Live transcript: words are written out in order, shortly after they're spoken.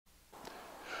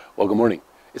Well, good morning.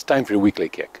 It's time for your weekly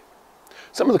kick.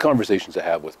 Some of the conversations I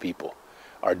have with people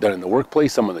are done in the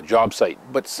workplace, some on the job site,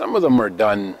 but some of them are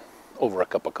done over a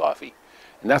cup of coffee.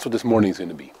 And that's what this morning is going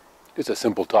to be. Just a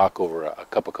simple talk over a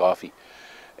cup of coffee.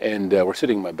 And we're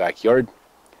sitting in my backyard.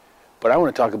 But I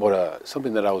want to talk about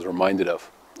something that I was reminded of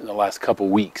in the last couple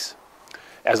weeks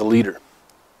as a leader.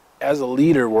 As a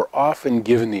leader, we're often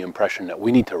given the impression that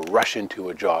we need to rush into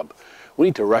a job. We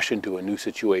need to rush into a new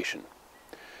situation.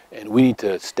 And we need to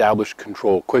establish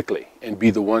control quickly and be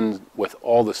the one with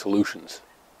all the solutions.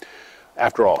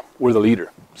 After all, we're the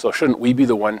leader. So shouldn't we be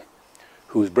the one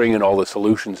who's bringing all the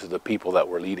solutions to the people that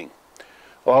we're leading?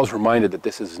 Well, I was reminded that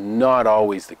this is not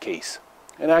always the case.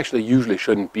 And actually usually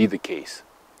shouldn't be the case.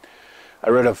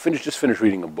 I just finished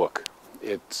reading a book.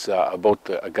 It's about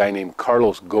a guy named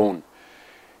Ghosn.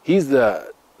 He's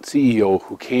the CEO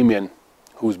who came in,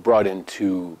 who was brought in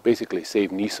to basically save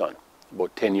Nissan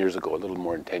about 10 years ago, a little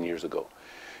more than 10 years ago.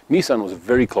 Nissan was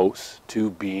very close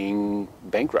to being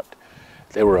bankrupt.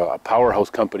 They were a powerhouse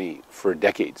company for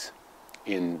decades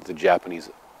in the Japanese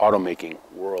automaking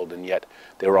world, and yet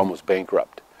they were almost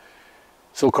bankrupt.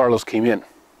 So Carlos came in,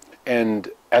 and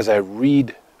as I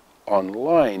read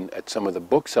online at some of the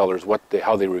booksellers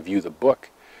how they review the book,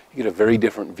 you get a very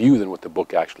different view than what the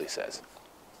book actually says.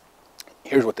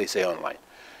 Here's what they say online.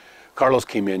 Carlos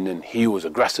came in and he was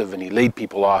aggressive and he laid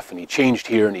people off and he changed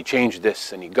here and he changed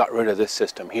this and he got rid of this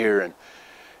system here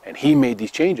and he made these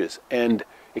changes. And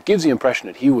it gives the impression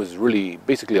that he was really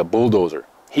basically a bulldozer.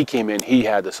 He came in, he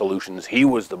had the solutions, he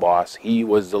was the boss, he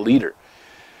was the leader.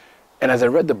 And as I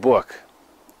read the book,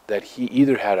 that he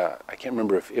either had I can't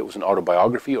remember if it was an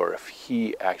autobiography or if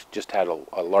he actually just had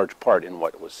a large part in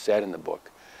what was said in the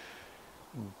book.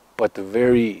 But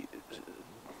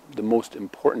the most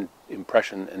important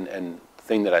impression and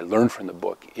thing that I learned from the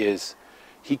book is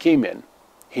he came in,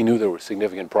 he knew there were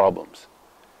significant problems.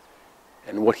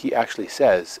 And what he actually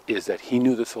says is that he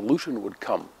knew the solution would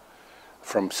come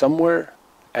from somewhere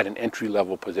at an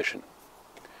entry-level position.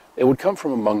 It would come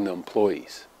from among the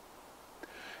employees.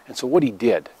 And so what he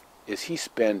did is he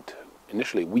spent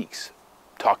initially weeks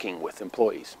talking with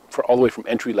employees, all the way from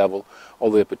entry level, all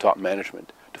the way up to top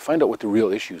management, to find out what the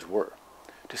real issues were,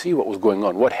 to see what was going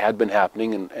on, what had been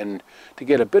happening, and to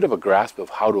get a bit of a grasp of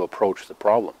how to approach the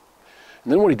problem.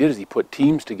 And then what he did is he put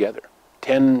teams together,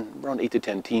 around 8 to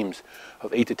 10 teams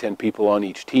of 8 to 10 people on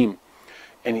each team,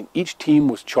 and each team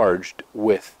was charged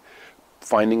with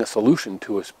finding a solution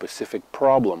to a specific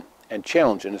problem and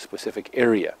challenge in a specific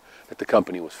area that the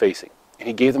company was facing. And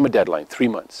he gave them a deadline, 3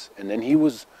 months, and then he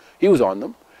was on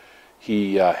them.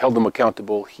 He held them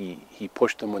accountable. He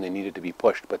pushed them when they needed to be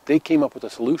pushed, but they came up with the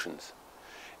solutions.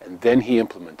 And then he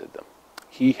implemented them.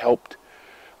 He helped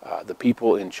the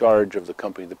people in charge of the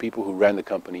company, the people who ran the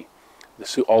company,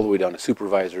 all the way down to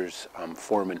supervisors,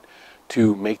 foremen,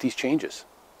 to make these changes.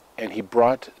 And he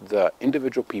brought the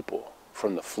individual people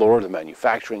from the floor, the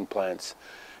manufacturing plants,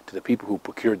 to the people who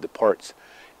procured the parts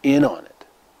in on it,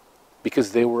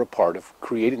 because they were a part of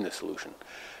creating the solution.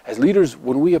 As leaders,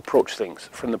 when we approach things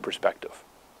from the perspective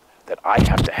that I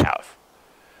have to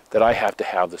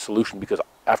have the solution, because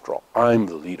after all, I'm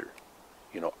the leader.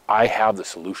 I have the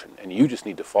solution and you just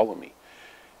need to follow me.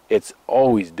 It's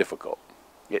always difficult.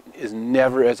 It is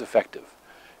never as effective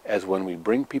as when we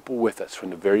bring people with us from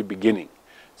the very beginning.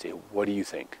 Say, what do you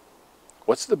think?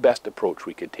 What's the best approach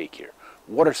we could take here?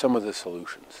 What are some of the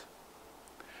solutions?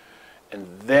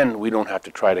 And then we don't have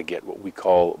to try to get what we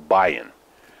call buy-in.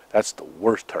 That's the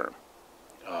worst term.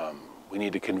 We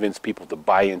need to convince people to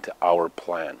buy into our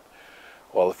plan.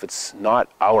 Well, if it's not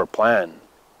our plan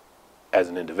as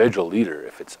an individual leader,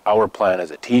 if it's our plan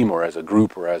as a team or as a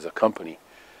group or as a company,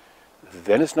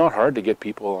 then it's not hard to get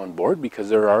people on board because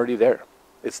they're already there.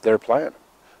 It's their plan.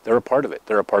 They're a part of it.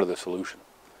 They're a part of the solution.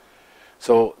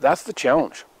 So that's the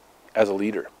challenge as a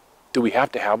leader. Do we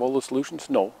have to have all the solutions?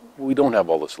 No, we don't have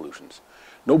all the solutions.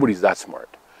 Nobody's that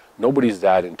smart. Nobody's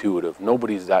that intuitive.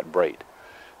 Nobody's that bright.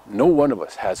 No one of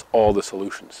us has all the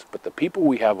solutions, but the people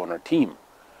we have on our team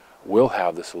will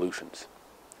have the solutions.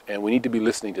 And we need to be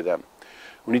listening to them.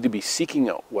 We need to be seeking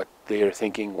out what they are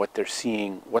thinking, what they're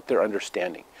seeing, what they're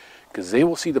understanding, because they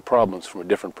will see the problems from a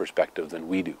different perspective than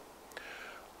we do.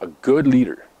 A good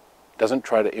leader doesn't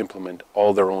try to implement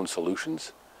all their own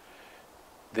solutions.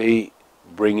 They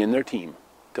bring in their team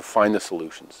to find the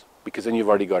solutions, because then you've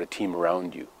already got a team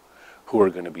around you who are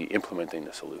going to be implementing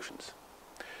the solutions.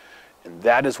 And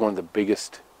that is one of the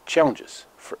biggest challenges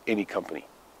for any company,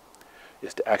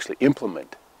 is to actually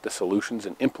implement the solutions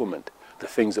and implement the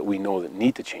things that we know that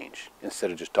need to change instead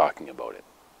of just talking about it.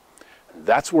 And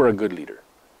that's where a good leader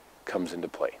comes into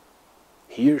play.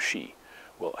 He or she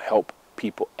will help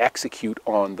people execute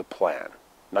on the plan.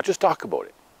 Not just talk about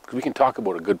it, because we can talk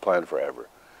about a good plan forever.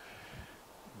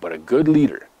 But a good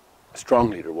leader, a strong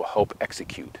leader, will help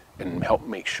execute and help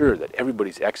make sure that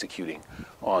everybody's executing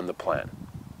on the plan.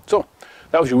 So,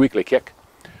 that was your weekly kick.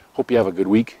 Hope you have a good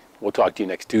week. We'll talk to you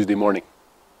next Tuesday morning.